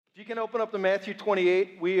If you can open up to Matthew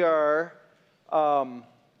 28, we are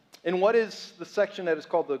in what is the section that is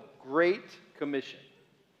called the Great Commission,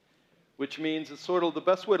 which means it's sort of the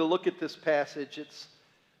best way to look at this passage. It's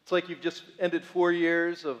like you've just ended 4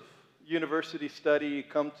 years of university study. You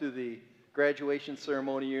come to the graduation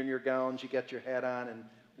ceremony, you're in your gowns, you got your hat on, and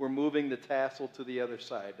we're moving the tassel to the other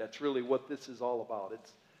side. That's really what this is all about.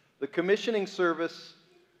 It's the commissioning service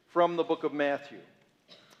from the book of Matthew.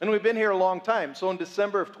 And we've been here a long time. So in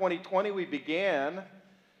December of 2020, we began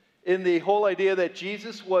in the whole idea that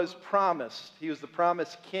Jesus was promised. He was the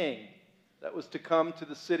promised king that was to come to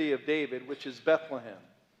the city of David, which is Bethlehem.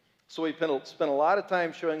 So we spent a lot of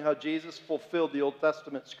time showing how Jesus fulfilled the Old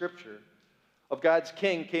Testament scripture of God's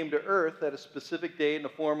king came to earth at a specific day in the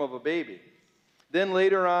form of a baby. Then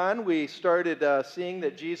later on, we started seeing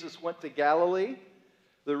that Jesus went to Galilee,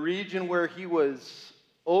 the region where he was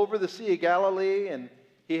over the Sea of Galilee, and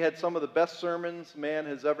he had some of the best sermons man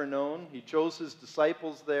has ever known. He chose his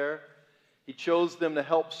disciples there. He chose them to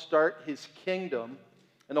help start his kingdom.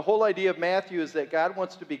 And the whole idea of Matthew is that God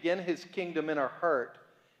wants to begin his kingdom in our heart,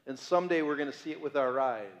 and someday we're going to see it with our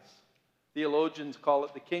eyes. Theologians call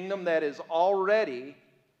it the kingdom that is already,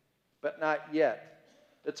 but not yet.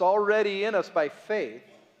 It's already in us by faith,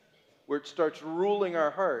 where it starts ruling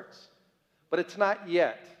our hearts, but it's not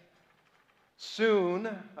yet. Soon,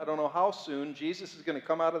 I don't know how soon, Jesus is going to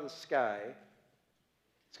come out of the sky.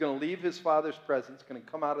 He's going to leave his Father's presence, going to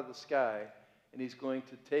come out of the sky, and he's going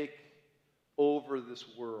to take over this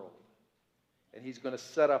world. And he's going to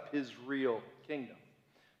set up his real kingdom.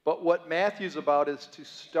 But what Matthew's about is to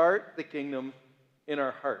start the kingdom in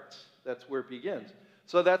our hearts. That's where it begins.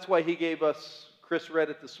 So that's why he gave us, Chris read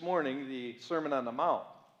it this morning, the Sermon on the Mount.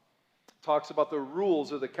 Talks about the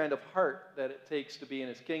rules of the kind of heart that it takes to be in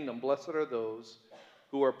his kingdom. Blessed are those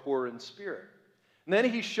who are poor in spirit. And then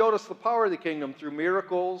he showed us the power of the kingdom through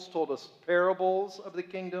miracles, told us parables of the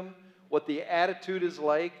kingdom, what the attitude is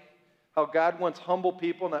like, how God wants humble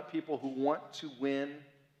people, not people who want to win.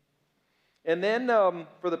 And then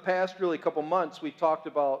for the past really couple months, we talked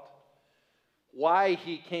about why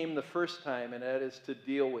he came the first time, and that is to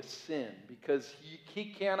deal with sin. Because he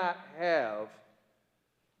cannot have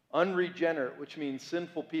unregenerate, which means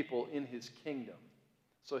sinful people, in his kingdom.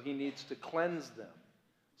 So he needs to cleanse them.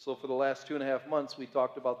 So for the last 2.5 months, we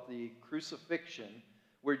talked about the crucifixion,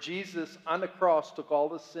 where Jesus on the cross took all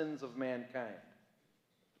the sins of mankind.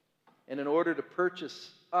 And in order to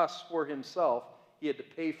purchase us for himself, he had to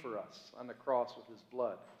pay for us on the cross with his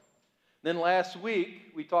blood. Then last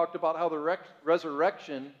week, we talked about how the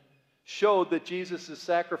resurrection showed that Jesus'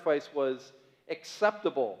 sacrifice was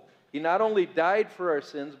acceptable. He not only died for our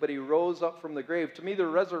sins, but he rose up from the grave. To me, the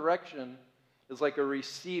resurrection is like a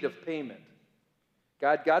receipt of payment.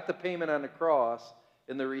 God got the payment on the cross,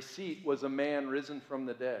 and the receipt was a man risen from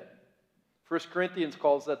the dead. 1 Corinthians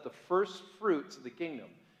calls that the first fruits of the kingdom.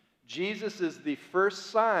 Jesus is the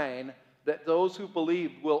first sign that those who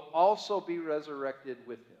believe will also be resurrected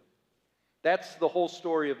with him. That's the whole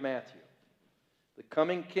story of Matthew. The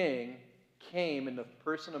coming king came in the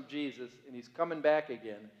person of Jesus, and he's coming back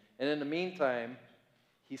again. And in the meantime,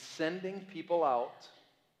 he's sending people out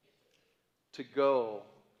to go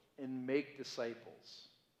and make disciples,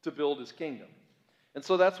 to build his kingdom. And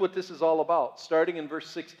so that's what this is all about, starting in verse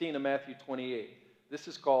 16 of Matthew 28. This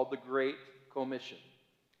is called the Great Commission.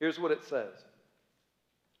 Here's what it says.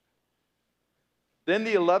 Then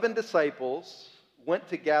the 11 disciples went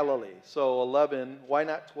to Galilee. So 11, why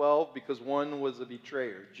not 12? Because one was a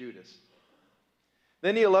betrayer, Judas.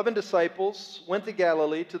 Then the 11 disciples went to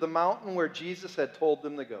Galilee, to the mountain where Jesus had told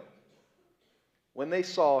them to go. When they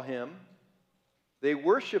saw him, they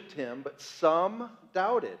worshipped him, but some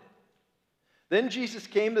doubted. Then Jesus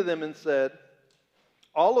came to them and said,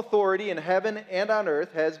 "All authority in heaven and on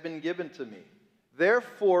earth has been given to me.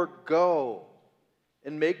 Therefore go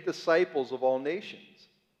and make disciples of all nations,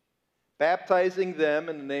 baptizing them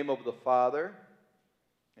in the name of the Father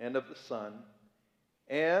and of the Son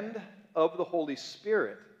and of the Holy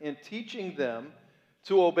Spirit, and teaching them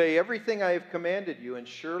to obey everything I have commanded you, and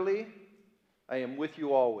surely I am with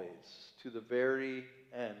you always to the very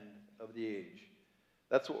end of the age."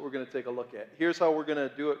 That's what we're going to take a look at. Here's how we're going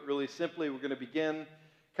to do it really simply. We're going to begin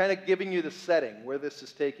kind of giving you the setting where this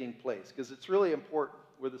is taking place, because it's really important.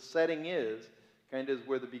 Where the setting is, kind of is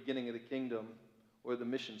where the beginning of the kingdom, where the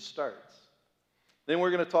mission starts. Then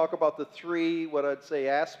we're going to talk about the three, what I'd say,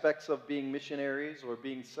 aspects of being missionaries or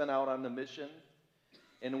being sent out on the mission.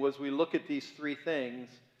 And as we look at these three things,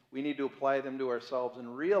 we need to apply them to ourselves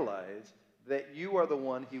and realize that you are the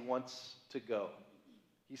one he wants to go.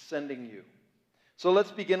 He's sending you. So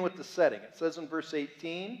let's begin with the setting. It says in verse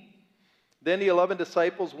 18, Then the 11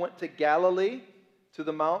 disciples went to Galilee, to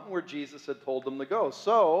the mountain where Jesus had told them to go.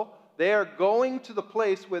 So they are going to the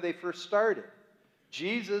place where they first started.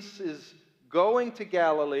 Jesus is going to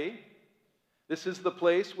Galilee. This is the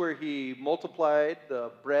place where he multiplied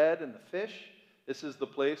the bread and the fish. This is the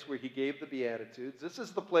place where he gave the Beatitudes. This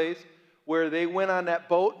is the place where they went on that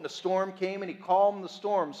boat and the storm came and he calmed the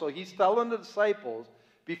storm. So he's telling the disciples,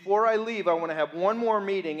 before I leave, I want to have one more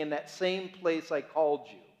meeting in that same place I called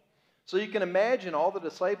you. So you can imagine all the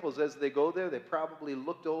disciples as they go there, they probably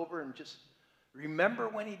looked over and just, remember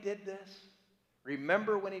when he did this?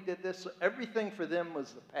 Remember when he did this? So everything for them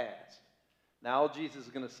was the past. Now Jesus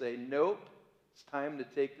is going to say, nope, it's time to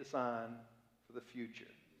take this on for the future.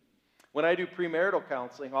 When I do premarital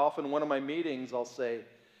counseling, often one of my meetings I'll say,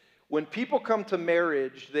 when people come to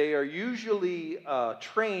marriage, they are usually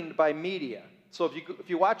trained by media. So if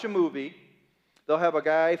you watch a movie, they'll have a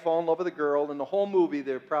guy fall in love with a girl, and the whole movie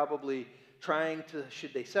they're probably trying to,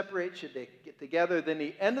 should they separate, should they get together? Then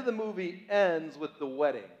the end of the movie ends with the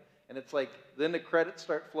wedding. And it's like, then the credits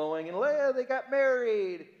start flowing, and they got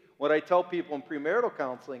married. What I tell people in premarital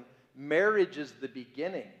counseling, marriage is the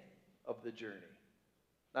beginning of the journey,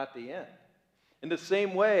 not the end. In the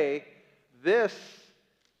same way, this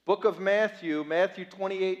book of Matthew, Matthew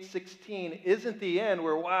 28:16, isn't the end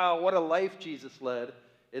where, wow, what a life Jesus led.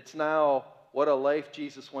 It's now what a life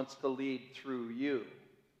Jesus wants to lead through you.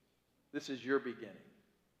 This is your beginning.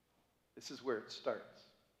 This is where it starts.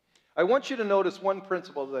 I want you to notice one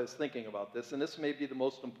principle as I was thinking about this, and this may be the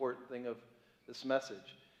most important thing of this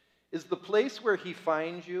message, is the place where he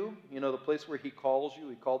finds you, the place where he calls you,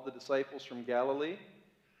 he called the disciples from Galilee,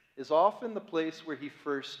 is often the place where he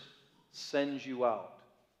first sends you out.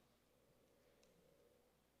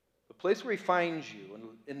 The place where he finds you,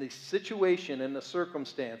 in the situation, in the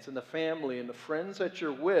circumstance, in the family, in the friends that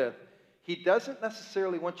you're with, he doesn't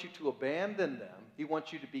necessarily want you to abandon them. He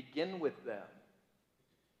wants you to begin with them.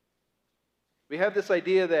 We have this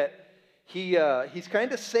idea that he's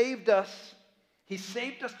kind of saved us. He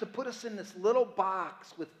saved us to put us in this little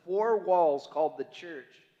box with 4 walls called the church.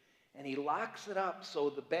 And he locks it up so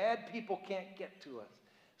the bad people can't get to us.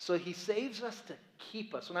 So he saves us to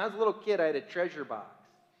keep us. When I was a little kid, I had a treasure box.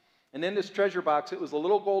 And in this treasure box, it was a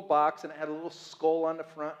little gold box, and it had a little skull on the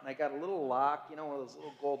front, and I got a little lock, one of those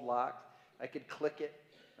little gold locks. I could click it.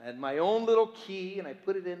 I had my own little key, and I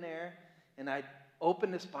put it in there, and I'd open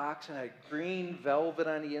this box, and I had green velvet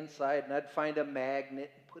on the inside, and I'd find a magnet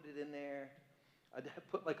and put it in there. I'd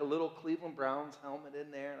put like a little Cleveland Browns helmet in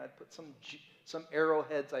there, and I'd put some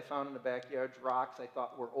arrowheads I found in the backyard, rocks I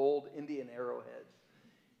thought were old Indian arrowheads.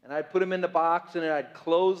 And I'd put them in the box, and then I'd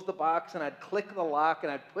close the box, and I'd click the lock,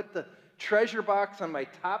 and I'd put the treasure box on my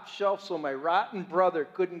top shelf so my rotten brother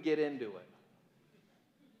couldn't get into it.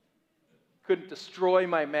 Couldn't destroy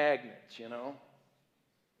my magnets,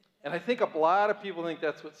 And I think a lot of people think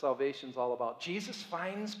that's what salvation's all about. Jesus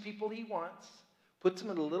finds people he wants, puts them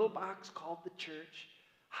in a little box called the church,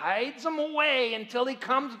 hides them away until he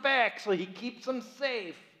comes back so he keeps them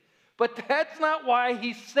safe. But that's not why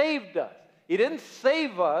he saved us. He didn't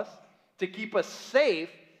save us to keep us safe.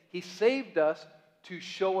 He saved us to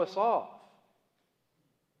show us off.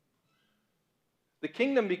 The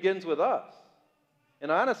kingdom begins with us.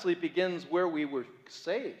 And honestly, it begins where we were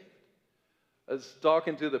saved. I was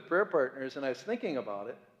talking to the prayer partners, and I was thinking about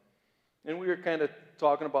it. And we were kind of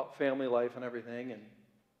talking about family life and everything. And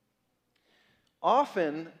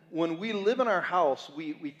often, when we live in our house,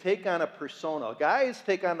 we take on a persona. Guys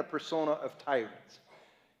take on the persona of tyrants.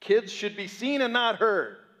 Kids should be seen and not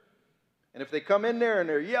heard. And if they come in there and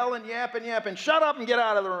they're yelling, yapping, shut up and get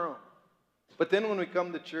out of the room. But then when we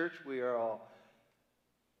come to church, we are all,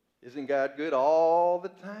 isn't God good all the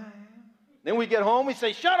time? Then we get home, we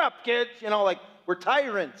say, shut up, kids. Like we're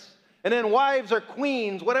tyrants. And then wives are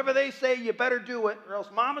queens. Whatever they say, you better do it, or else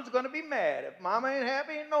mama's going to be mad. If mama ain't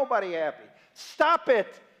happy, ain't nobody happy. Stop it.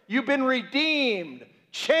 You've been redeemed.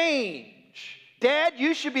 Change. Dad,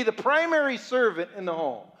 you should be the primary servant in the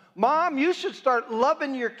home. Mom, you should start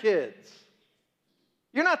loving your kids.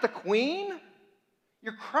 You're not the queen.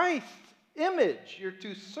 You're Christ's image. You're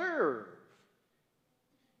to serve.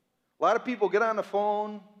 A lot of people get on the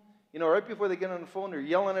phone. Right before they get on the phone, they're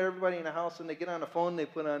yelling at everybody in the house, and they get on the phone, and they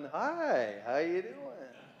put on, hi, how you doing?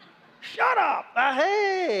 Shut up.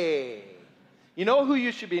 Hey. You know who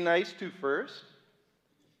you should be nice to first?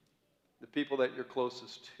 The people that you're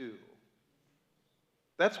closest to.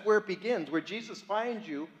 That's where it begins. Where Jesus finds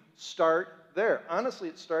you, start there. Honestly,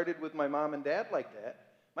 it started with my mom and dad like that.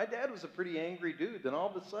 My dad was a pretty angry dude. Then all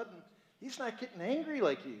of a sudden, he's not getting angry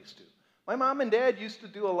like he used to. My mom and dad used to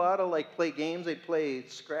do a lot of like play games. They'd play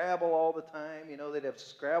Scrabble all the time. They'd have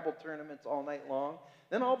Scrabble tournaments all night long.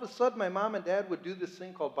 Then all of a sudden, my mom and dad would do this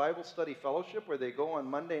thing called Bible Study Fellowship where they go on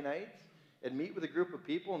Monday nights and meet with a group of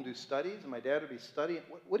people and do studies. And my dad would be studying.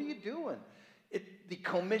 What are you doing?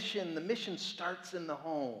 The mission starts in the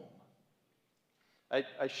home.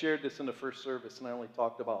 I shared this in the first service, and I only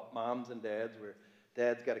talked about moms and dads, where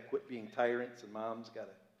dads got to quit being tyrants and moms got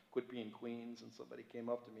to quit being queens. And somebody came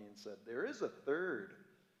up to me and said, there is a third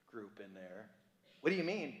group in there. What do you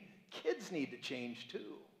mean? Kids need to change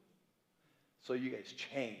too. So you guys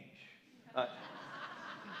change.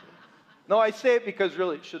 No, I say it because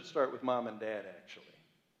really it should start with mom and dad, actually.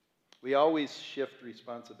 We always shift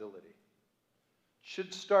responsibility. It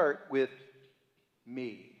should start with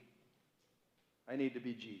me. I need to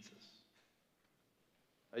be Jesus.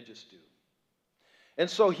 I just do. And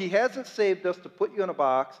so he hasn't saved us to put you in a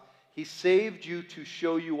box. He saved you to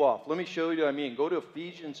show you off. Let me show you what I mean. Go to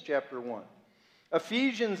Ephesians chapter 1.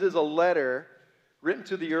 Ephesians is a letter written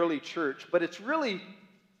to the early church, but it's really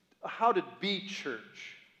how to be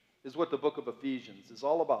church is what the book of Ephesians is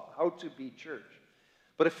all about, how to be church.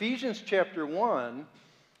 But Ephesians chapter 1,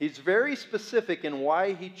 he's very specific in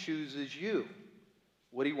why he chooses you,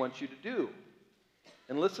 what he wants you to do.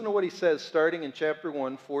 And listen to what he says starting in chapter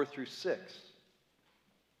 1, 4 through 6. It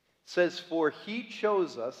says, for he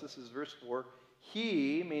chose us, this is verse 4,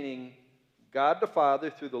 he, meaning God the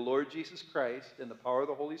Father through the Lord Jesus Christ and the power of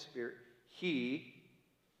the Holy Spirit, he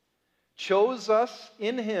chose us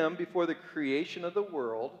in him before the creation of the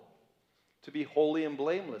world to be holy and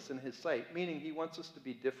blameless in his sight, meaning he wants us to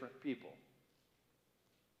be different people.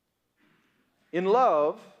 In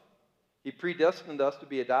love, he predestined us to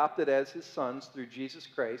be adopted as his sons through Jesus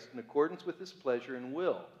Christ in accordance with his pleasure and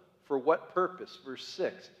will. For what purpose? Verse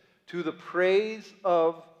 6. To the praise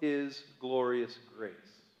of his glorious grace.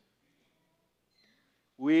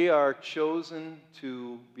 We are chosen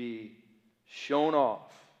to be shown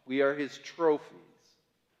off. We are his trophies.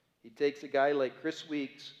 He takes a guy like Chris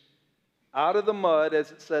Weeks out of the mud,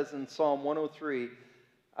 as it says in Psalm 103,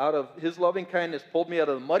 out of his loving kindness, pulled me out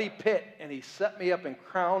of the muddy pit, and he set me up and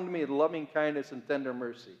crowned me with loving kindness and tender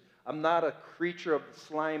mercy. I'm not a creature of the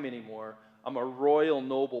slime anymore. I'm a royal,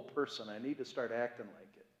 noble person. I need to start acting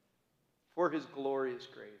like it for his glorious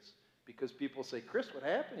grace. Because people say, Chris, what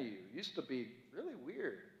happened to you? You used to be really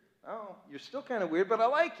weird. Oh, you're still kind of weird, but I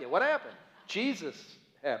like you. What happened? Jesus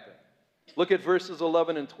happened. Look at verses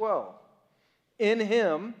 11 and 12. In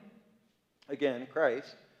him, again,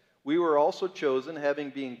 Christ, we were also chosen, having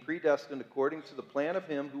been predestined according to the plan of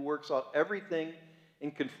him who works out everything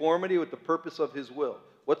in conformity with the purpose of his will.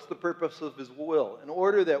 What's the purpose of his will? In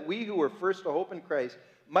order that we who were first to hope in Christ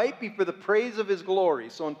might be for the praise of his glory.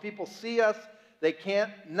 So when people see us, they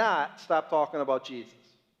can't not stop talking about Jesus.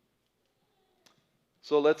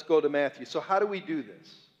 So let's go to Matthew. So how do we do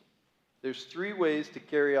this? There's 3 ways to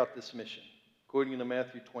carry out this mission, according to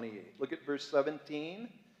Matthew 28. Look at verse 17.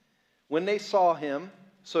 When they saw him,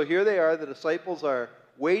 so here they are, the disciples are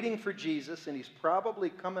waiting for Jesus, and he's probably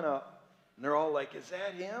coming up, and they're all like, is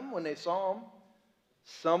that him? When they saw him,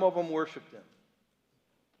 some of them worshiped him,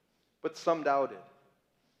 but some doubted.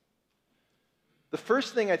 The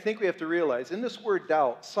first thing I think we have to realize, in this word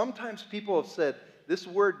doubt, sometimes people have said this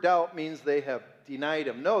word doubt means they have denied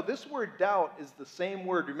him. No, this word doubt is the same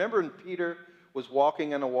word. Remember when Peter was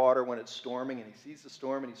walking on the water when it's storming, and he sees the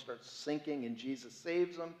storm, and he starts sinking, and Jesus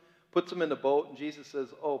saves him, puts him in the boat, and Jesus says,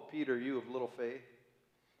 oh, Peter, you of little faith.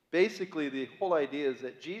 Basically, the whole idea is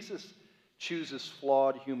that Jesus chooses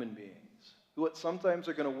flawed human beings who sometimes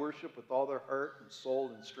are going to worship with all their heart and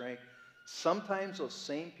soul and strength. Sometimes those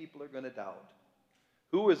same people are going to doubt.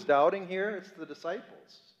 Who was doubting here? It's the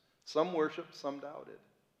disciples. Some worshiped, some doubted.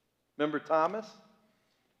 Remember Thomas?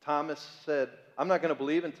 Thomas said, I'm not going to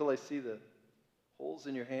believe until I see the holes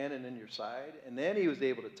in your hand and in your side. And then he was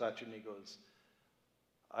able to touch it, and he goes,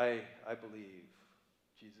 I believe.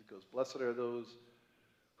 Jesus goes, blessed are those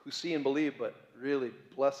who see and believe, but really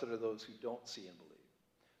blessed are those who don't see and believe.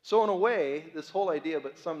 So in a way, this whole idea,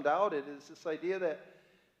 but some doubted, is this idea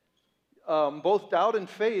that both doubt and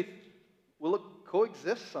faith will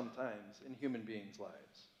coexist sometimes in human beings' lives.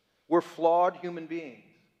 We're flawed human beings.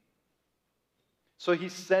 So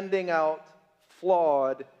he's sending out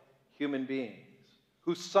flawed human beings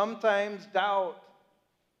who sometimes doubt.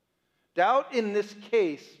 Doubt in this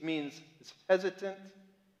case means is hesitant,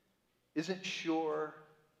 isn't sure,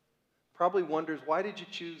 probably wonders, why did you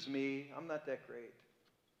choose me? I'm not that great.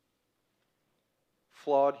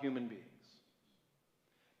 Flawed human beings.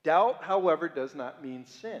 Doubt, however, does not mean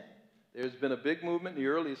sin. There's been a big movement in the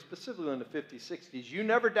early, specifically in the 50s, 60s. You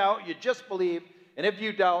never doubt, you just believe. And if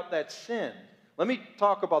you doubt, that's sin. Let me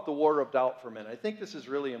talk about the war of doubt for a minute. I think this is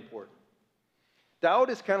really important. Doubt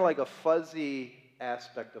is kind of like a fuzzy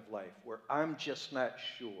aspect of life where I'm just not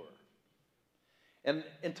sure. And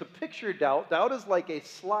to picture doubt, doubt is like a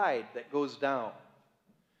slide that goes down.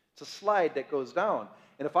 It's a slide that goes down.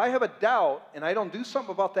 And if I have a doubt and I don't do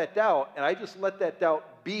something about that doubt and I just let that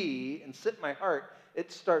doubt be and sit in my heart,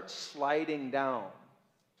 it starts sliding down.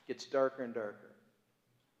 It gets darker and darker.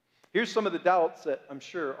 Here's some of the doubts that I'm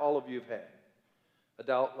sure all of you have had. A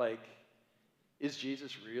doubt like, is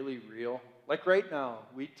Jesus really real? Like right now,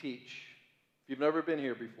 we teach. If you've never been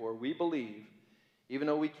here before, we believe, even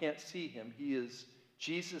though we can't see him,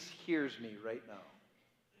 Jesus hears me right now.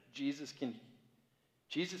 Jesus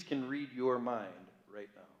can read your mind right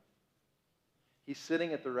now. He's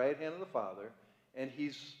sitting at the right hand of the Father, and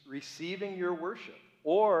he's receiving your worship,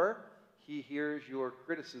 or he hears your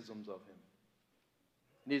criticisms of him.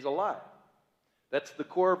 And he's alive. That's the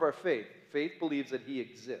core of our faith. Faith believes that he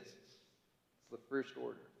exists. It's the first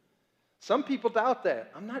order. Some people doubt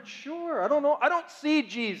that. I'm not sure. I don't know. I don't see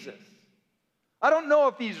Jesus. I don't know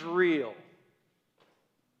if he's real.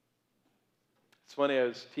 It's funny, I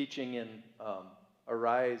was teaching in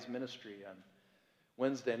Arise Ministry on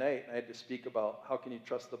Wednesday night, and I had to speak about how can you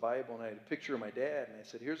trust the Bible, and I had a picture of my dad, and I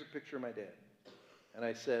said, here's a picture of my dad. And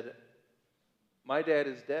I said, my dad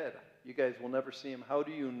is dead. You guys will never see him. How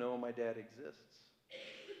do you know my dad exists?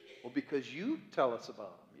 Well, because you tell us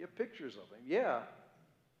about him. You have pictures of him. Yeah,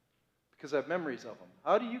 because I have memories of him.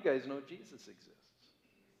 How do you guys know Jesus exists?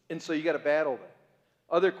 And so you got to battle that.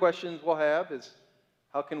 Other questions we'll have is,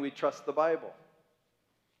 how can we trust the Bible?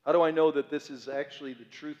 How do I know that this is actually the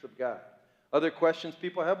truth of God? Other questions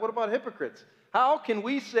people have, what about hypocrites? How can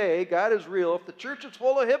we say God is real if the church is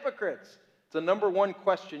full of hypocrites? It's the number one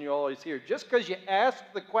question you always hear. Just because you ask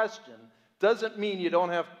the question doesn't mean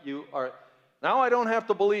now I don't have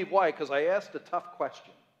to believe. Why? Because I asked a tough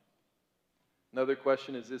question. Another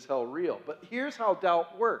question is hell real? But here's how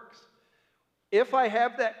doubt works. If I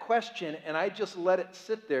have that question and I just let it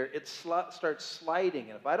sit there, it starts sliding.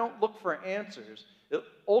 And if I don't look for answers, it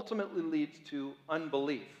ultimately leads to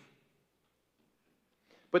unbelief.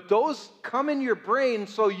 But those come in your brain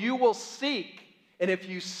so you will seek. And if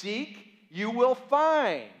you seek, you will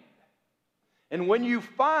find. And when you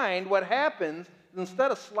find, what happens,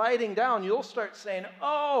 instead of sliding down, you'll start saying,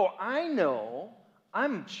 oh, I know.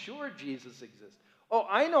 I'm sure Jesus exists. Oh,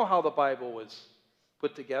 I know how the Bible was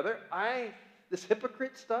put together. This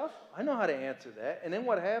hypocrite stuff, I know how to answer that. And then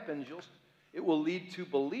what happens, it will lead to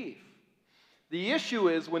belief. The issue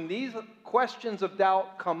is when these questions of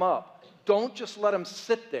doubt come up, don't just let them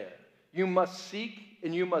sit there. You must seek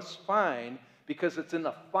and you must find, because it's in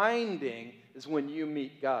the finding is when you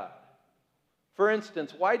meet God. For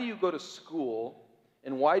instance, why do you go to school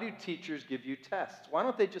and why do teachers give you tests? Why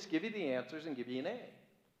don't they just give you the answers and give you an A?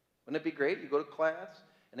 Wouldn't it be great? You go to class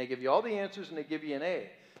and they give you all the answers and they give you an A.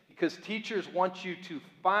 Because teachers want you to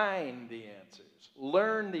find the answers,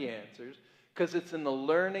 learn the answers, because it's in the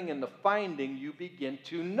learning and the finding you begin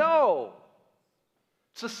to know.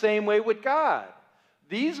 It's the same way with God.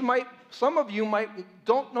 Some of you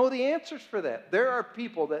don't know the answers for that. There are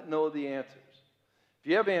people that know the answers.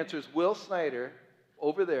 If you have answers, Will Snyder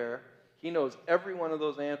over there, he knows every one of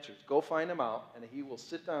those answers. Go find him out, and he will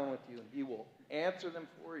sit down with you, and he will answer them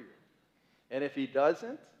for you. And if he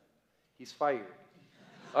doesn't, he's fired.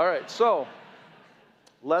 All right, so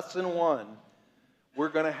lesson 1, we're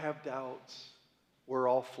going to have doubts. We're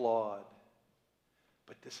all flawed.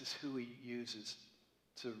 But this is who he uses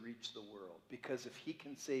to reach the world. Because if he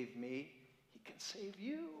can save me, he can save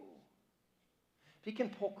you. If he can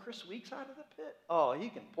pull Chris Weeks out of the pit, he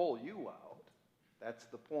can pull you out. That's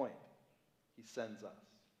the point. He sends us.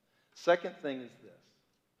 Second thing is this.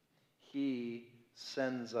 He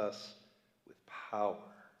sends us with power.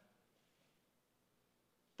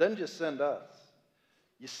 Doesn't just send us.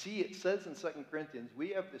 You see, it says in 2 Corinthians, we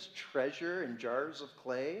have this treasure in jars of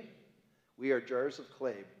clay. We are jars of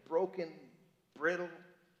clay, broken, brittle,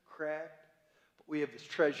 cracked. But we have this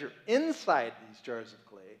treasure inside these jars of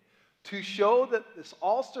clay to show that this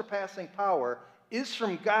all-surpassing power is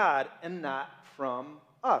from God and not from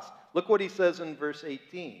us. Look what he says in verse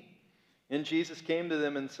 18. And Jesus came to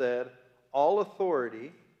them and said, all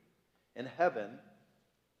authority in heaven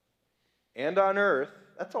and on earth,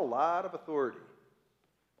 that's a lot of authority.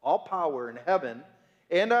 All power in heaven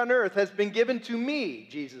and on earth has been given to me,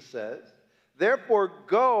 Jesus says. Therefore,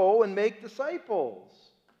 go and make disciples.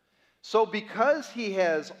 So because he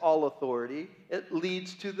has all authority, it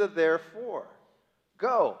leads to the therefore.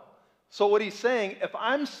 Go. So what he's saying, if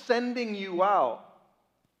I'm sending you out,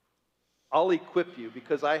 I'll equip you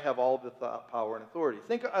because I have all the power and authority.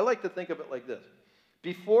 I like to think of it like this.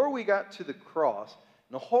 Before we got to the cross,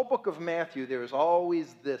 in the whole book of Matthew, there was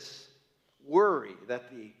always this worry that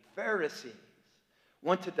the Pharisees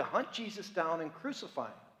wanted to hunt Jesus down and crucify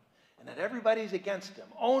him, and that everybody's against him.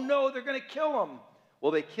 Oh no, they're going to kill him.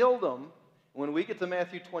 Well, they killed him. When we get to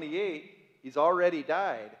Matthew 28, he's already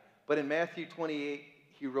died, but in Matthew 28,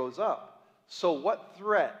 he rose up. So what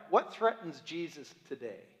threatens Jesus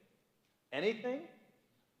today? Anything?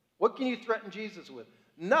 What can you threaten Jesus with?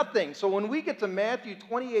 Nothing. So when we get to Matthew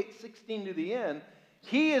 28:16 to the end,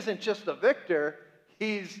 he isn't just a victor,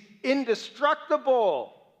 he's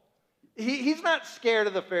indestructible. He's not scared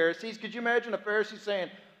of the Pharisees. Could you imagine a Pharisee saying,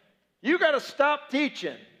 you got to stop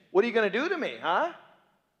teaching. What are you going to do to me, huh?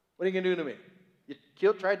 What are you going to do to me? You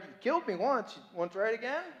killed me once. You want to try it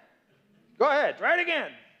again? Go ahead, try it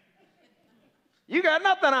again. You got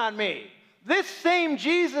nothing on me. This same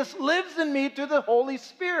Jesus lives in me through the Holy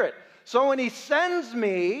Spirit. So when he sends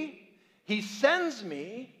me,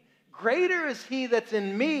 greater is he that's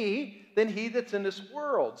in me than he that's in this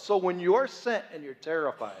world. So when you're sent and you're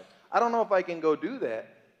terrified, I don't know if I can go do that.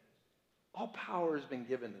 All power has been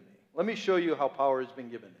given to me. Let me show you how power has been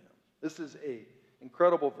given to him. This is an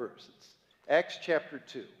incredible verse. It's Acts chapter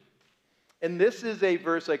 2. And this is a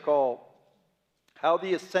verse I call how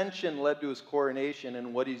the ascension led to his coronation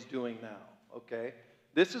and what he's doing now. Okay?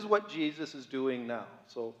 This is what Jesus is doing now.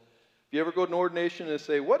 So if you ever go to an ordination and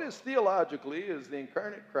say, what is theologically is the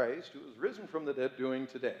incarnate Christ who is risen from the dead doing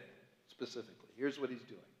today? Specifically, here's what he's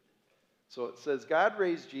doing. So it says, God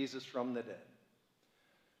raised Jesus from the dead.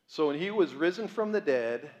 So when he was risen from the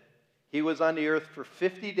dead, he was on the earth for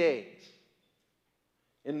 50 days.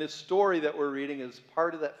 In this story that we're reading is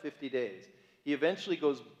part of that 50 days. He eventually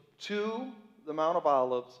goes to the Mount of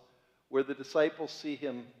Olives where the disciples see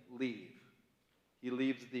him leave. He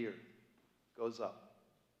leaves the earth, goes up.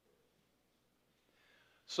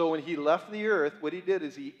 So when he left the earth, what he did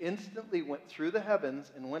is he instantly went through the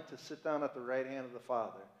heavens and went to sit down at the right hand of the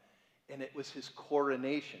Father. And it was his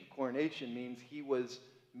coronation. Coronation means he was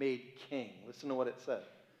made king. Listen to what it says.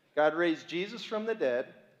 God raised Jesus from the dead,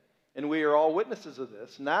 and we are all witnesses of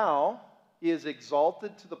this. Now he is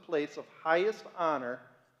exalted to the place of highest honor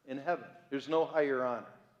in heaven. There's no higher honor.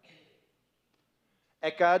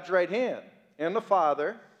 At God's right hand, and the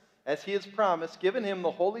Father, as he has promised, given him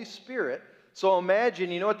the Holy Spirit. So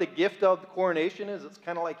imagine, you know what the gift of the coronation is? It's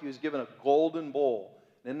kind of like he was given a golden bowl.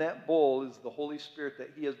 And in that bowl is the Holy Spirit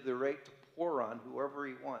that he has the right to pour on whoever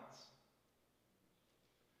he wants.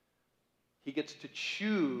 He gets to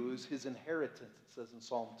choose his inheritance, it says in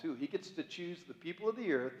Psalm 2. He gets to choose the people of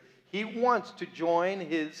the earth. He wants to join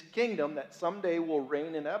his kingdom that someday will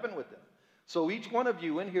reign in heaven with him. So each one of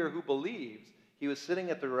you in here who believes, he was sitting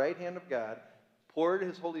at the right hand of God, poured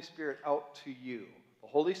his Holy Spirit out to you. The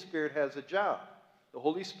Holy Spirit has a job. The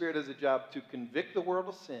Holy Spirit has a job to convict the world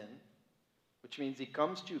of sin, which means he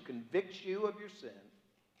comes to convict you of your sin.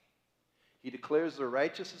 He declares the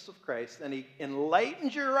righteousness of Christ, and he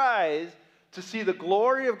enlightens your eyes to see the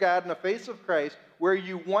glory of God in the face of Christ where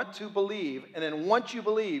you want to believe. And then once you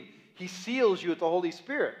believe, he seals you with the Holy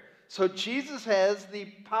Spirit. So Jesus has the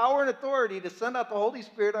power and authority to send out the Holy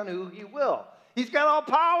Spirit on who he will. He's got all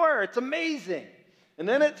power. It's amazing. And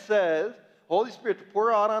then it says, Holy Spirit to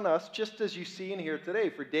pour out on us just as you see and hear today.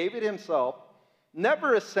 For David himself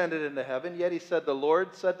never ascended into heaven, yet he said, the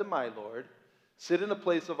Lord said to my Lord, sit in a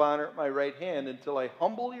place of honor at my right hand until I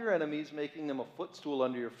humble your enemies, making them a footstool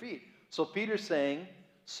under your feet. So Peter's saying,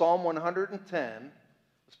 Psalm 110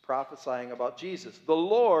 was prophesying about Jesus. The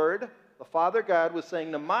Lord, the Father God, was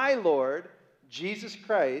saying to my Lord, Jesus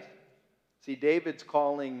Christ. See, David's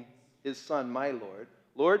calling his son my Lord.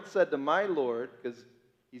 Lord said to my Lord, because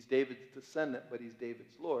he's David's descendant, but he's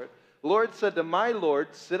David's Lord. The Lord said to my Lord,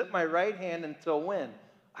 sit at my right hand until when?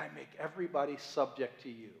 I make everybody subject to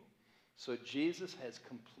you. So Jesus has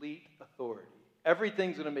complete authority.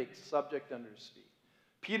 Everything's going to make subject under his feet.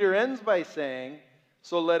 Peter ends by saying,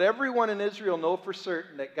 so let everyone in Israel know for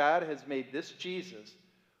certain that God has made this Jesus,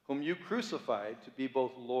 whom you crucified, to be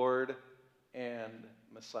both Lord and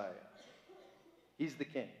Messiah. He's the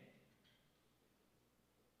king.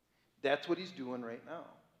 That's what he's doing right now.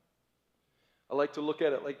 I like to look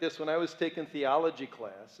at it like this. When I was taking theology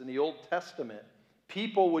class in the Old Testament,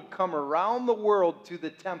 people would come around the world to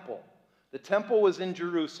the temple. The temple was in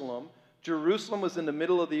Jerusalem. Jerusalem was in the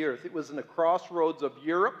middle of the earth. It was in the crossroads of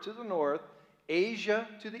Europe to the north, Asia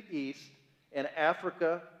to the east, and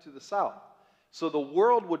Africa to the south. So the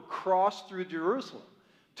world would cross through Jerusalem.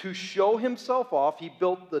 To show himself off, he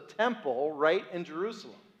built the temple right in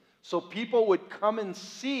Jerusalem. So people would come and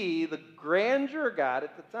see the grandeur of God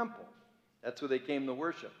at the temple. That's where they came to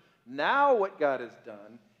worship. Now what God has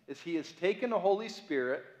done is he has taken the Holy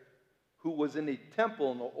Spirit, who was in the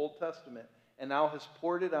temple in the Old Testament, and now has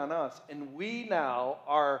poured it on us. And we now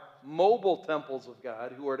are mobile temples of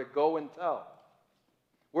God who are to go and tell.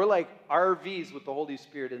 We're like RVs with the Holy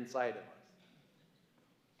Spirit inside of us.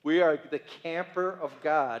 We are the camper of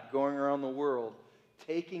God going around the world,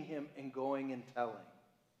 taking him and going and telling.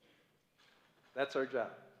 That's our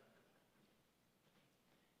job.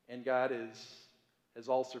 And God has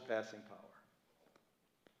all-surpassing power.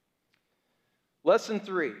 Lesson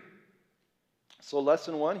 3. So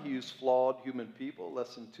lesson 1, he used flawed human people.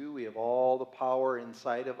 Lesson 2, we have all the power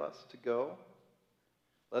inside of us to go.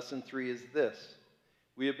 Lesson 3 is this.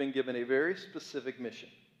 We have been given a very specific mission,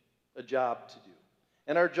 a job to do.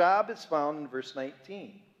 And our job is found in verse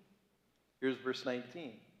 19. Here's verse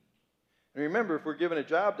 19. And remember, if we're given a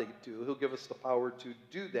job to do, he'll give us the power to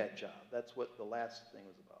do that job. That's what the last thing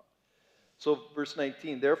was about. So verse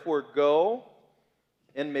 19, therefore go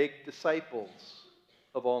and make disciples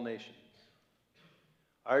of all nations.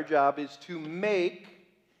 Our job is to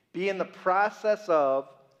be in the process of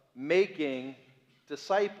making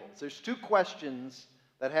disciples. There's 2 questions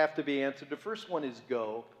that have to be answered. The first one is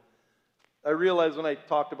go. I realized when I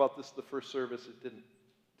talked about this the first service, it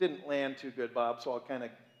didn't land too good, Bob, so I'll kind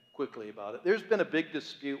of quickly about it. There's been a big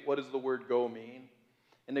dispute. What does the word go mean?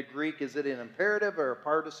 In the Greek, is it an imperative or a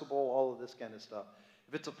participle? All of this kind of stuff.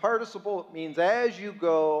 If it's a participle, it means as you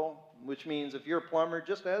go, which means if you're a plumber,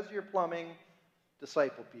 just as you're plumbing,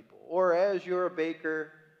 disciple people. Or as you're a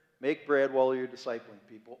baker, make bread while you're discipling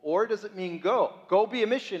people. Or does it mean go? Go be a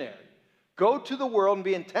missionary. Go to the world and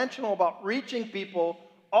be intentional about reaching people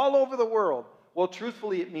all over the world. Well,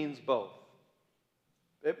 truthfully, it means both.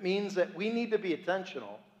 It means that we need to be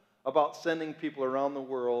intentional about sending people around the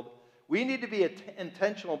world. We need to be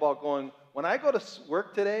intentional about going, when I go to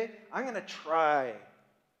work today, I'm going to try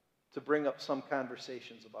to bring up some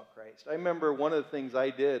conversations about Christ. I remember one of the things I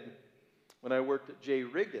did when I worked at J.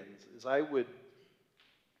 Riggins is I'd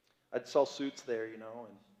sell suits there, and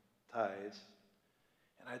ties.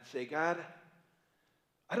 And I'd say, God,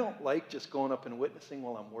 I don't like just going up and witnessing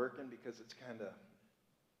while I'm working because it's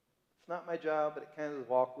not my job, but it kind of is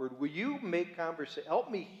awkward. Will you make conversation?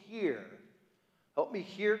 Help me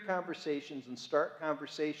hear conversations and start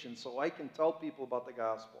conversations so I can tell people about the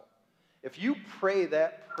gospel. If you pray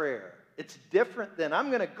that prayer, it's different than I'm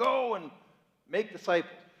going to go and make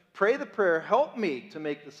disciples. Pray the prayer, help me to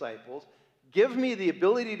make disciples. Give me the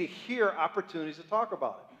ability to hear opportunities to talk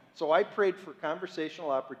about it. So I prayed for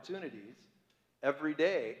conversational opportunities every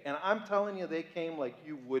day. And I'm telling you, they came like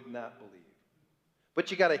you would not believe.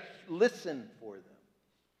 But you got to listen for them.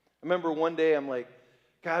 I remember one day I'm like,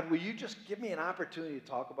 God, will you just give me an opportunity to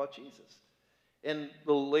talk about Jesus? And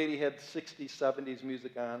the lady had 60s, 70s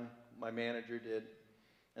music on. My manager did.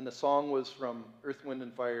 And the song was from Earth, Wind,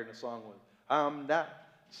 and Fire. And the song was, I'm not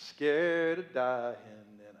scared of dying.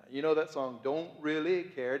 And you know that song, Don't Really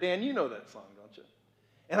Care. Dan, you know that song, don't you?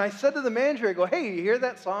 And I said to the manager, I go, hey, you hear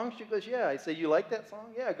that song? She goes, yeah. I say, you like that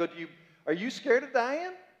song? Yeah. I go, are you scared of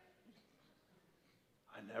dying?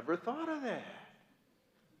 I never thought of that.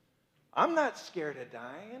 I'm not scared of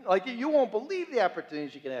dying. Like, you won't believe the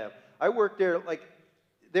opportunities you can have. I worked there,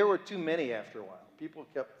 there were too many after a while. People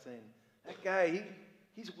kept saying, that guy,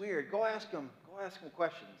 he's weird. Go ask him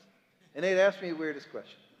questions. And they'd ask me the weirdest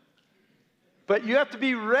question. But you have to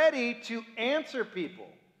be ready to answer people.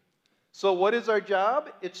 So what is our job?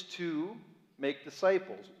 It's to make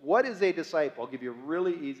disciples. What is a disciple? I'll give you a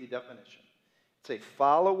really easy definition. It's a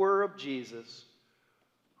follower of Jesus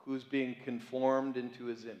who's being conformed into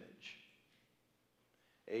his image.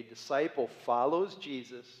 A disciple follows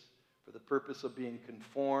Jesus for the purpose of being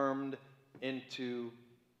conformed into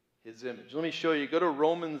his image. Let me show you. Go to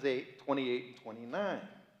Romans 8, 28 and 29.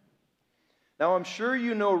 Now, I'm sure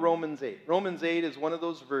you know Romans 8. Romans 8 is one of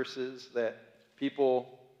those verses that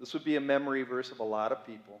this would be a memory verse of a lot of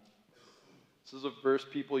people. This is a verse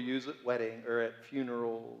people use at weddings or at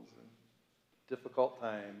funerals and difficult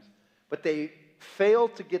times. But they fail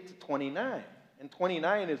to get to 29. And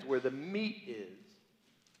 29 is where the meat is.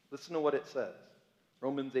 Listen to what it says.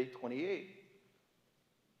 Romans 8, 28.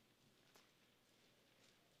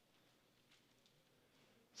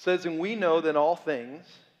 Says, and we know that in all things,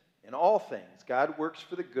 God works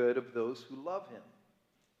for the good of those who love him.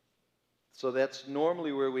 So that's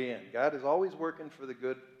normally where we end. God is always working for the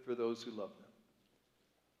good for those who love him.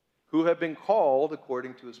 Who have been called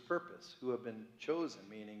according to his purpose. Who have been chosen,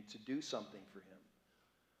 meaning to do something for him.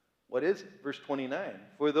 What is it? Verse 29.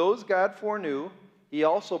 For those God foreknew, he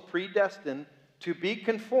also predestined to be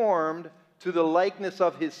conformed to the likeness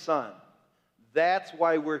of his Son. That's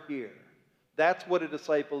why we're here. That's what a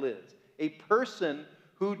disciple is. A person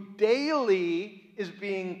who daily is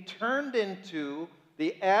being turned into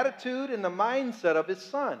the attitude and the mindset of his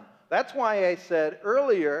son. That's why I said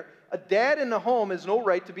earlier, a dad in the home has no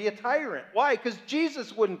right to be a tyrant. Why? Because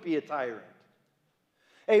Jesus wouldn't be a tyrant.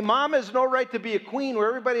 A mom has no right to be a queen where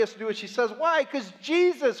everybody has to do what she says. Why? Because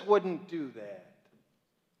Jesus wouldn't do that.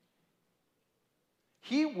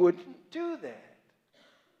 He wouldn't do that.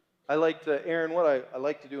 I like to, Aaron, what I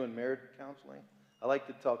like to do in marriage counseling, I like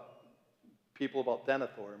to tell people about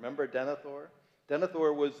Denethor. Remember Denethor?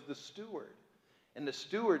 Denethor was the steward. And the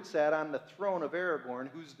steward sat on the throne of Aragorn,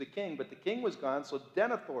 who's the king. But the king was gone, so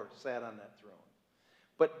Denethor sat on that throne.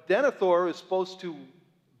 But Denethor was supposed to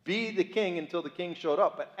be the king until the king showed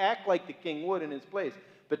up, but act like the king would in his place.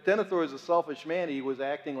 But Denethor was a selfish man. He was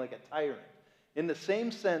acting like a tyrant. In the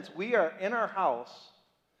same sense, we are in our house.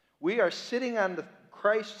 We are sitting on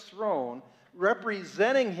Christ's throne,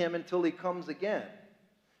 representing him until he comes again.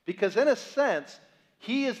 Because in a sense,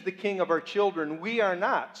 he is the king of our children. We are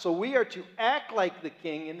not. So we are to act like the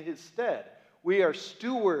king in his stead. We are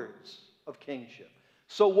stewards of kingship.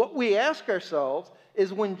 So what we ask ourselves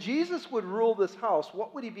is, when Jesus would rule this house,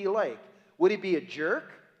 what would he be like? Would he be a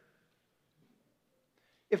jerk?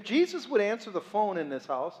 If Jesus would answer the phone in this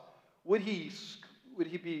house, would he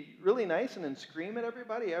be really nice and then scream at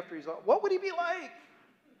everybody after he's out? What would he be like?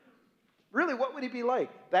 Really, what would he be like?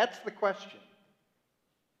 That's the question.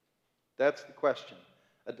 That's the question.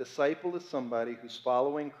 A disciple is somebody who's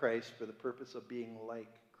following Christ for the purpose of being like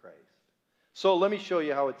Christ. So let me show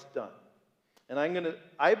you how it's done. And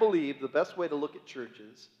I believe the best way to look at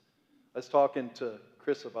churches, I was talking to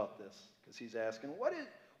Chris about this, because he's asking,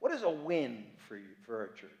 what is a win for you, for our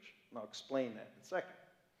church? And I'll explain that in a second.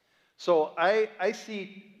 So I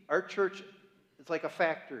see our church, it's like a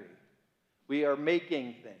factory. We are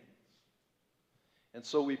making things. And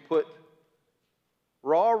so we put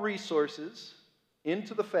raw resources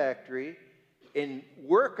into the factory and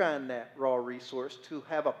work on that raw resource to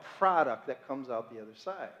have a product that comes out the other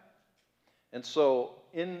side. And so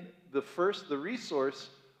in the resource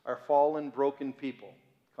are fallen, broken people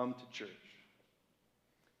come to church.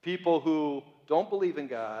 People who don't believe in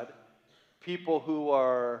God, people who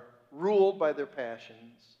are ruled by their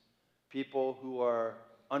passions, people who are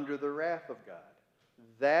under the wrath of God.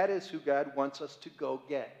 That is who God wants us to go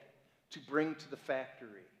get, to bring to the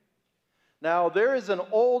factory. Now, there is an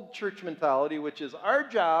old church mentality, which is our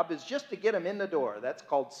job is just to get them in the door. That's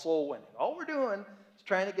called soul winning. All we're doing is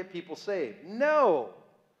trying to get people saved. No,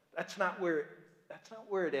 that's not where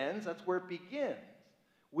it ends. That's where it begins.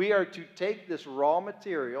 We are to take this raw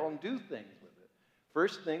material and do things with it.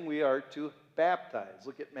 First thing, we are to baptize.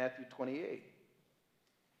 Look at Matthew 28.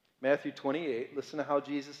 Matthew 28, listen to how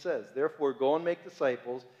Jesus says, "Therefore, go and make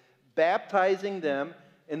disciples, baptizing them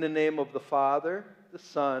in the name of the Father, the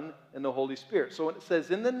Son, and the Holy Spirit." So when it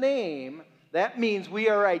says in the name, that means we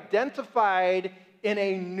are identified in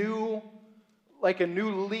a new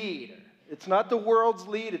lead. It's not the world's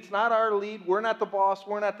lead. It's not our lead. We're not the boss.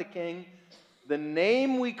 We're not the king. The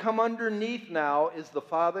name we come underneath now is the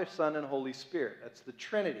Father, Son, and Holy Spirit. That's the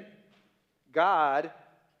Trinity. God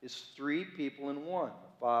is three people in one.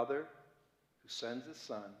 The Father, who sends His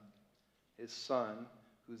Son,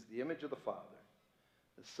 who's the image of the Father.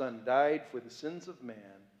 The Son died for the sins of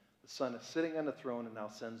man. The Son is sitting on the throne and now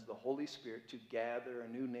sends the Holy Spirit to gather a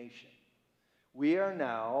new nation. We are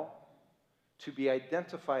now to be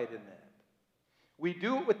identified in that. We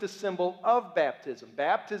do it with the symbol of baptism.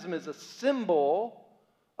 Baptism is a symbol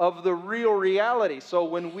of the real reality. So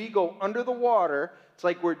when we go under the water, it's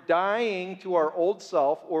like we're dying to our old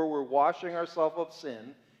self, or we're washing ourselves of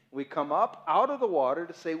sin. We come up out of the water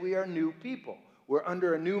to say we are new people. We're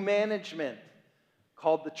under a new management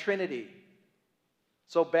called the Trinity.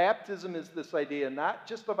 So baptism is this idea not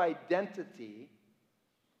just of identity,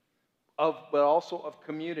 but also of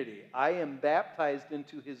community. I am baptized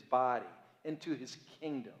into His body, into His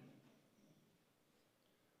kingdom.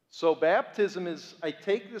 So baptism is, I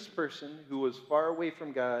take this person who was far away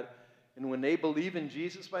from God, and when they believe in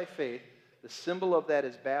Jesus by faith, the symbol of that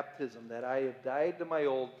is baptism, that I have died to my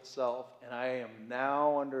old self, and I am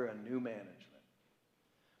now under a new management.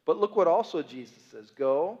 But look what also Jesus says,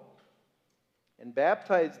 go and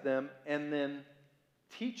baptize them and then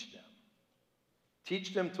teach them.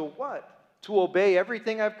 Teach them to what? To obey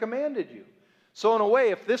everything I've commanded you. So in a way,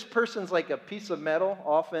 if this person's like a piece of metal,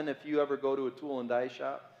 often if you ever go to a tool and die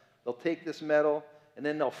shop, they'll take this metal and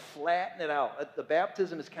then they'll flatten it out. The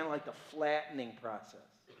baptism is kind of like the flattening process.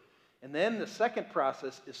 And then the second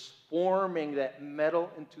process is forming that metal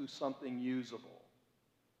into something usable.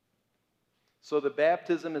 So the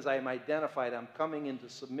baptism is I'm identified. I'm coming into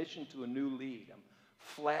submission to a new lead. I'm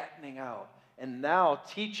flattening out. And now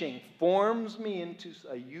teaching forms me into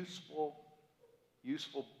a useful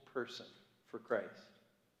person for Christ.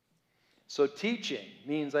 So teaching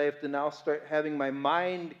means I have to now start having my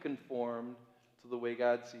mind conformed to the way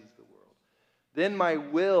God sees the world. Then my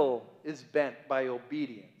will is bent by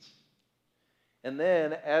obedience. And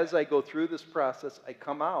then as I go through this process, I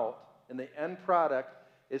come out, and the end product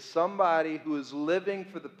is somebody who is living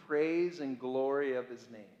for the praise and glory of his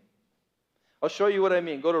name. I'll show you what I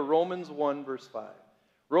mean. Go to Romans 1, verse 5.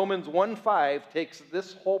 Romans 1:5 takes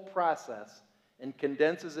this whole process and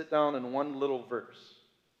condenses it down in one little verse.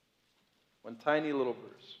 One tiny little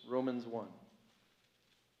verse. Romans 1.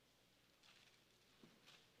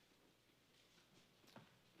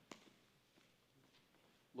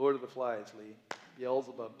 Lord of the Flies, Lee.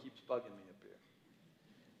 Beelzebub keeps bugging me up here.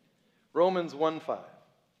 Romans 1:5.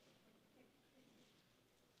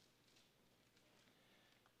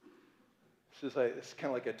 It's kind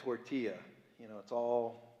of like a tortilla. You know, it's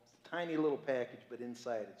a tiny little package, but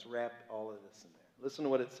inside it's wrapped all of this in there. Listen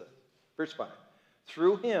to what it says. Verse 5.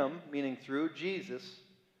 Through him, meaning through Jesus,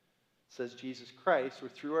 says Jesus Christ, or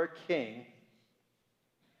through our King,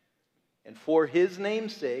 and for his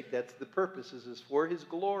name's sake, that's the purpose, is for his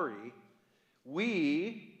glory,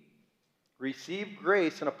 we receive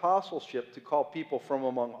grace and apostleship to call people from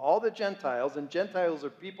among all the Gentiles, and Gentiles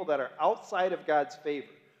are people that are outside of God's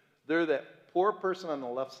favor. They're that poor person on the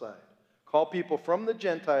left side. Call people from the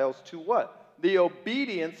Gentiles to what? The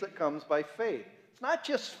obedience that comes by faith. It's not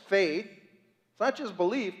just faith, it's not just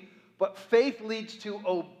belief, but faith leads to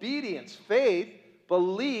obedience. Faith,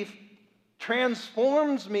 belief,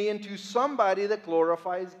 transforms me into somebody that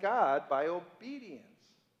glorifies God by obedience.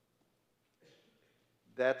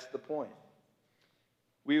 That's the point.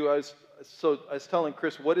 I was telling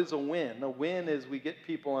Chris, what is a win? A win is we get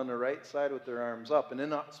people on the right side with their arms up. And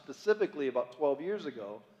then specifically about 12 years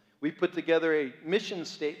ago, we put together a mission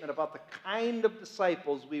statement about the kind of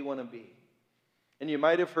disciples we want to be. And you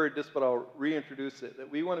might have heard this, but I'll reintroduce it, that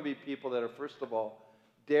we want to be people that are, first of all,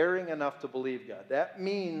 daring enough to believe God. That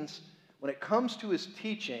means when it comes to his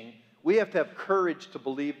teaching, we have to have courage to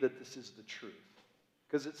believe that this is the truth.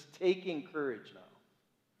 Because it's taking courage now.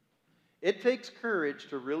 It takes courage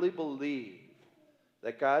to really believe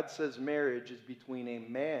that God says marriage is between a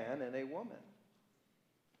man and a woman.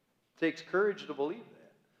 It takes courage to believe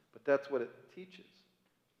that, but that's what it teaches.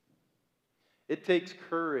 It takes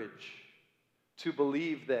courage to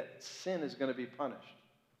believe that sin is going to be punished.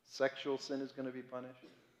 Sexual sin is going to be punished.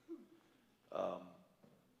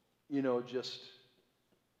 Just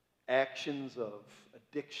actions of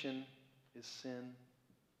addiction is sin.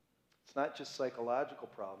 It's not just psychological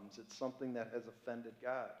problems. It's something that has offended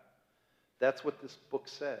God. That's what this book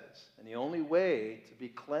says. And the only way to be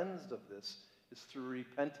cleansed of this is through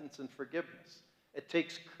repentance and forgiveness. It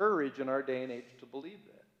takes courage in our day and age to believe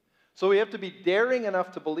that. So we have to be daring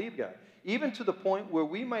enough to believe God, even to the point where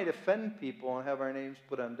we might offend people and have our names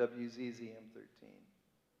put on WZZM 13.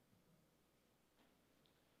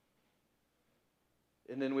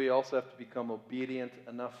 And then we also have to become obedient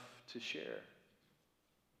enough to share.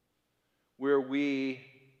 Where we,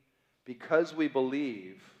 because we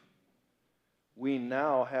believe, we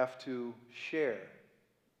now have to share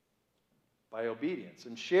by obedience.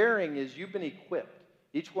 And sharing is you've been equipped.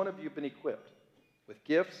 Each one of you have been equipped with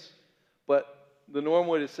gifts, but the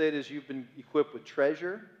normal way to say it is you've been equipped with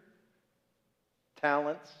treasure,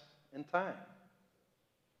 talents, and time.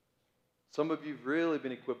 Some of you have really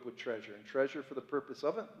been equipped with treasure, and treasure for the purpose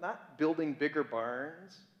of it, not building bigger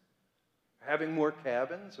barns, having more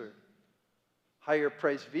cabins, or higher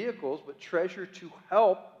priced vehicles, but treasure to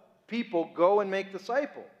help people go and make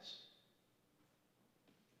disciples.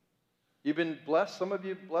 You've been blessed, some of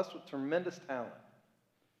you blessed with tremendous talent.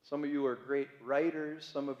 Some of you are great writers.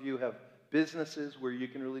 Some of you have businesses where you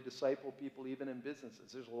can really disciple people even in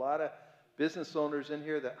businesses. There's a lot of business owners in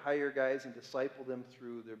here that hire guys and disciple them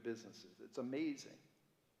through their businesses. It's amazing.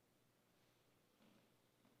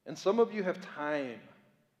 And some of you have time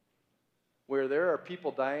where there are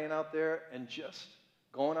people dying out there, and just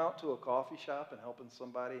going out to a coffee shop and helping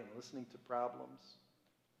somebody and listening to problems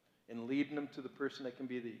and leading them to the person that can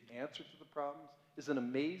be the answer to the problems is an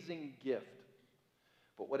amazing gift.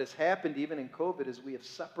 But what has happened even in COVID is we have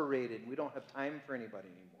separated and we don't have time for anybody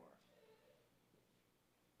anymore.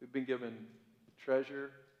 We've been given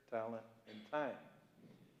treasure, talent, and time.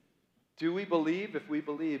 Do we believe? If we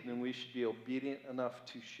believe, then we should be obedient enough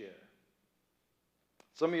to share.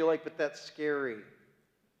 Some of you are like, but that's scary.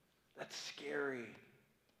 That's scary.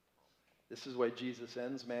 This is why Jesus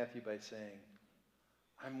ends Matthew by saying,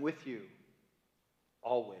 I'm with you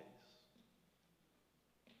always.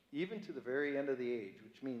 Even to the very end of the age,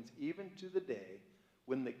 which means even to the day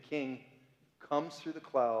when the King comes through the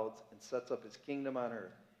clouds and sets up his kingdom on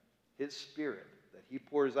earth, his Spirit that he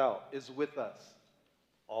pours out is with us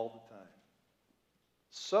all the time.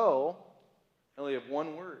 So, I only have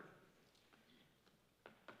one word.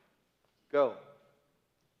 Go.